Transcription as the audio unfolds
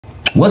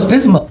What's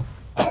this?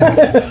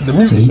 The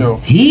music show.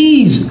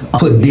 He's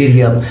put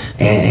Diddy up,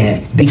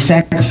 and they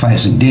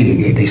sacrificed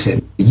Diddy. They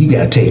said, you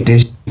gotta take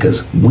this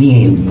because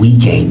we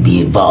can't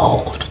be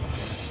involved.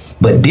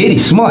 But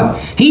Diddy's smart.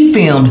 He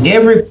filmed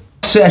every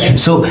session.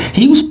 So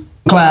he was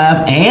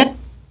Clive and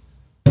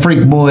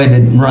Freak Boy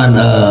that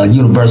run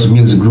Universal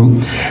Music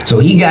Group. So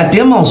he got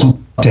them on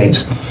some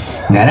tapes.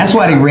 Now that's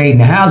why they raiding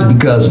the house,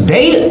 because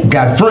they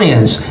got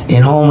friends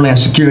in Homeland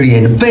Security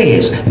and the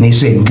feds, and they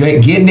said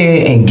get in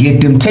there and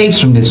get them tapes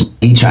from this.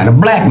 He trying to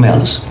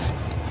blackmail us.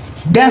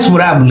 That's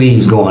what I believe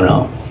is going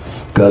on,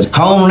 because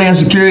Homeland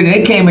Security,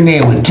 they came in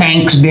there with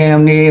tanks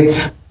down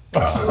there,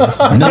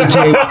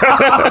 military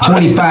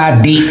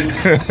 25 deep,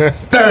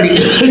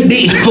 30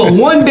 deep for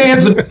one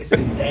dancer.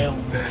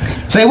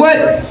 Say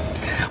what?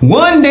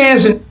 One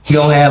dancer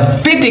gonna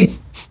have 50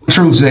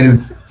 troops in his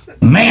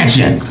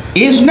mansion.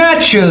 It's not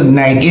Suge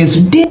Knight, it's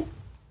Diddy.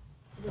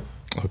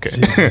 Okay.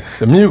 Jesus,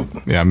 the mute.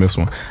 Yeah, I missed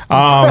one.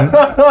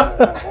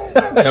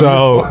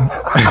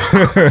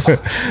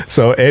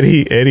 So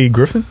Eddie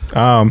Griffin.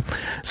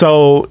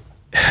 So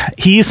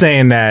he's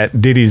saying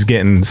that Diddy's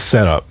getting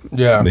set up.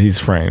 Yeah. That he's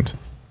framed.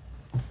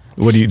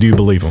 What do you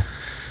believe him?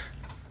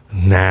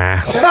 Nah.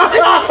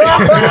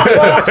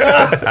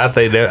 I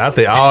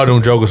think all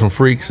them jokers some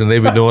freaks, and they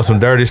be doing some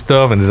dirty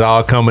stuff, and it's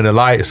all coming to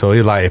light. So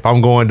he's like, if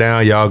I'm going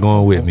down, y'all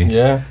going with me.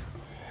 Yeah.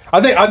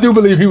 I do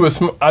believe he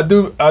was I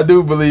do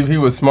believe he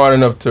was smart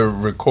enough to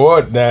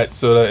record that,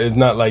 so that it's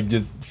not like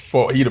just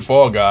he the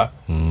fall guy.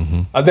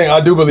 Mm-hmm. I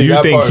do believe you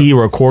that think part. he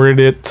recorded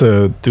it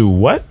to do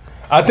what?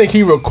 I think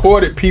he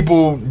recorded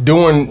people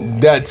doing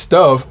that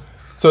stuff,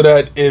 so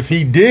that if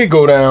he did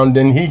go down,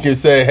 then he could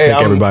say, hey,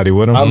 Take everybody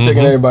with him. I'm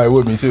taking everybody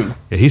with me too.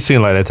 Yeah, he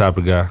seemed like that type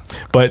of guy.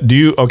 But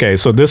okay,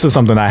 so this is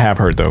something I have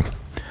heard though.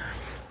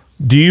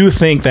 Do you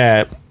think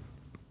that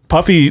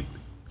Puffy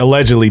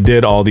allegedly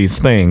did all these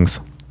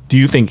things? Do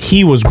you think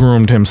he was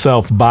groomed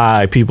himself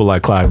by people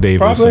like Clive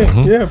Davis?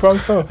 Probably, yeah, probably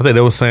so. I think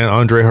they were saying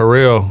Andre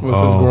Harrell Was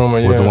his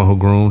groomer, was the yeah. one who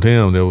groomed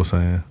him, they were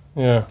saying.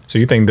 Yeah. So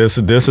you think this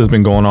has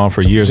been going on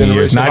for years and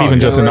years, not even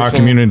just in our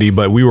community,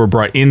 but we were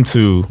brought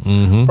into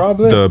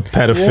Probably. the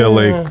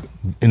pedophilic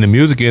in the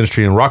music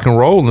industry and rock and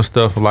roll and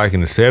stuff, like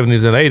in the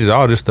 70s and 80s,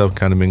 all this stuff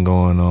kind of been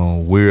going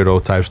on,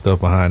 weirdo type stuff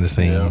behind the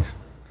scenes.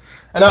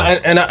 Yeah.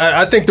 And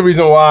I think the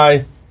reason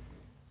why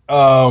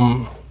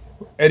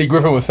Eddie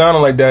Griffin was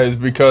sounding like that is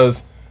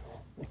because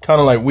kind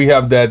of like we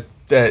have that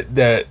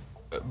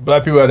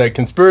black people have that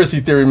conspiracy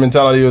theory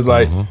mentality. It was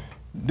like,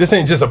 this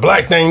ain't just a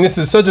black thing, this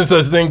is such and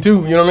such thing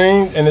too, you know what I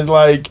mean? And it's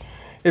like,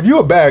 if you're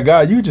a bad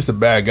guy, you're just a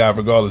bad guy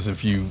regardless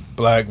if you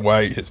black,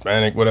 white,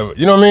 Hispanic, whatever.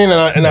 You know what I mean?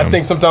 And I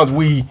think sometimes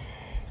we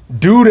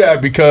do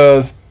that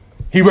because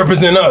he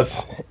represent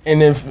us.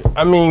 And if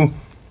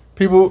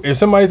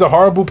somebody's a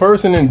horrible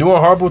person and doing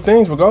horrible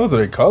things, regardless of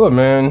their color,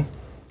 man,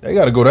 they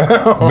got to go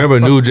down. Remember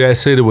New Jack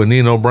City when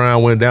Nino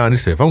Brown went down? He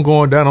said, if I'm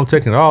going down, I'm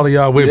taking all of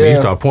y'all with me. He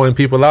started pointing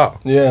people out.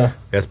 Yeah.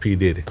 That's P.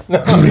 Diddy.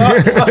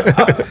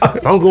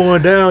 If I'm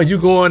going down, you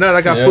going out.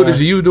 I got footage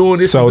of you doing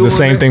this. So the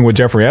same thing with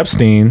Jeffrey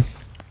Epstein,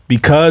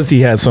 because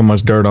he has so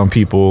much dirt on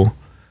people.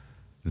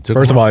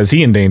 First of all, is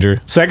he in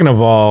danger? Second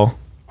of all,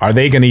 are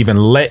they going to even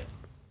let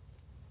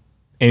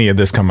any of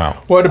this come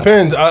out? Well, it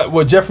depends.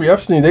 With Jeffrey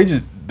Epstein, he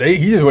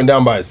just went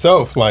down by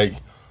himself. Like,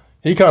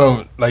 he kind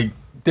of like,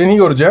 didn't he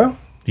go to jail?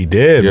 He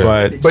did,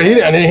 but he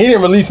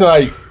didn't release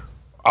like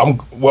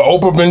what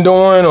Oprah been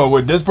doing or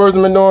what this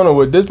person been doing or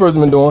what this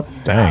person been doing.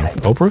 Dang,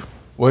 Oprah?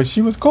 Well,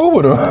 she was cool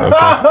with him.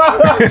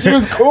 Okay. She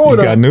was cool with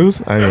him. Got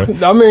news? Anyway.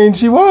 I mean,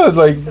 she was.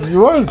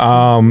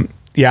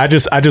 Yeah, I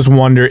just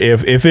wonder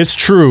if it's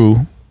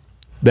true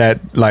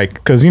that, like,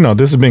 because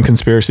this has been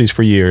conspiracies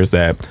for years,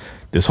 that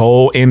this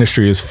whole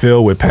industry is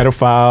filled with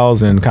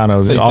pedophiles and kind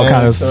of all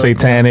kind of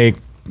satanic,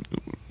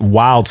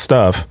 wild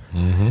stuff.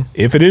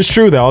 If it is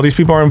true that all these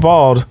people are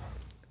involved,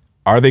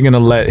 are they going to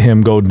let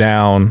him go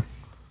down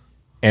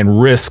and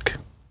risk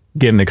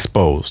getting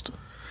exposed?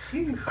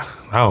 I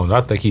don't know. I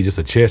think he's just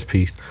a chess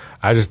piece.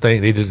 I just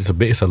think it's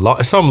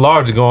something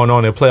larger going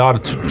on. They play all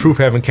the truth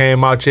haven't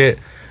came out yet.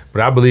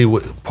 But I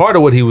believe part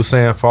of what he was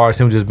saying, as far as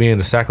him just being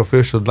the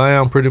sacrificial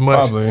lamb, pretty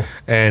much. Probably.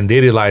 And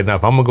Diddy like, now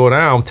if I'm gonna go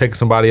down, I'm taking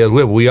somebody else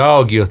with me. We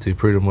all guilty,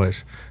 pretty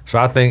much. So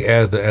I think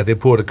as they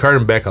pull the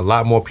curtain back, a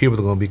lot more people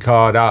are gonna be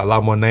called out. A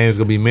lot more names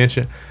gonna be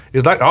mentioned.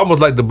 It's like almost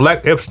like the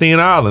Black Epstein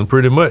Island,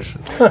 pretty much.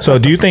 So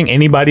do you think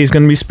anybody's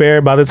going to be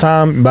spared by the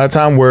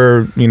time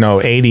we're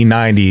 80,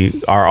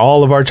 90? Are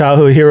all of our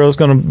childhood heroes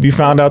going to be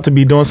found out to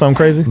be doing something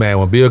crazy? Man,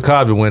 when Bill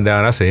Cosby went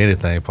down, I said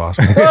anything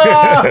possible.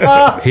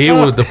 he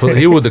was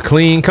the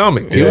clean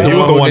comic. He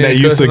was the one that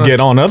used to get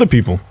on other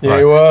people. Yeah,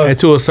 he was. And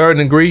to a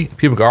certain degree,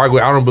 people can argue.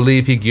 I don't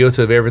believe he's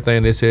guilty of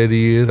everything they said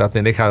he is. I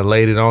think they kind of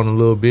laid it on a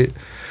little bit.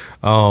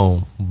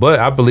 But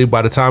I believe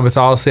by the time it's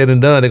all said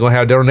and done, they're gonna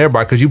have that on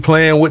everybody because you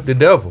playing with the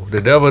devil. The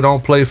devil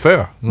don't play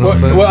fair. You know what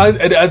I'm saying? Well,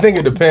 I think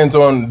it depends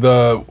on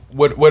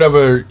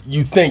whatever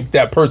you think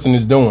that person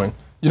is doing.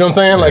 You know what I'm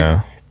saying?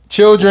 Like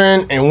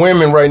children and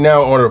women right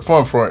now on the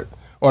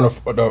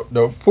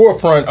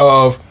forefront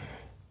of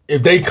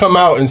if they come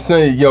out and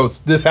say, "Yo,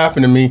 this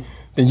happened to me,"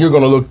 then you're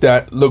gonna look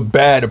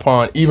bad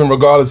upon, even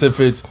regardless if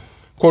it's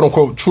quote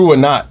unquote true or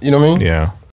not. You know what I mean? Yeah.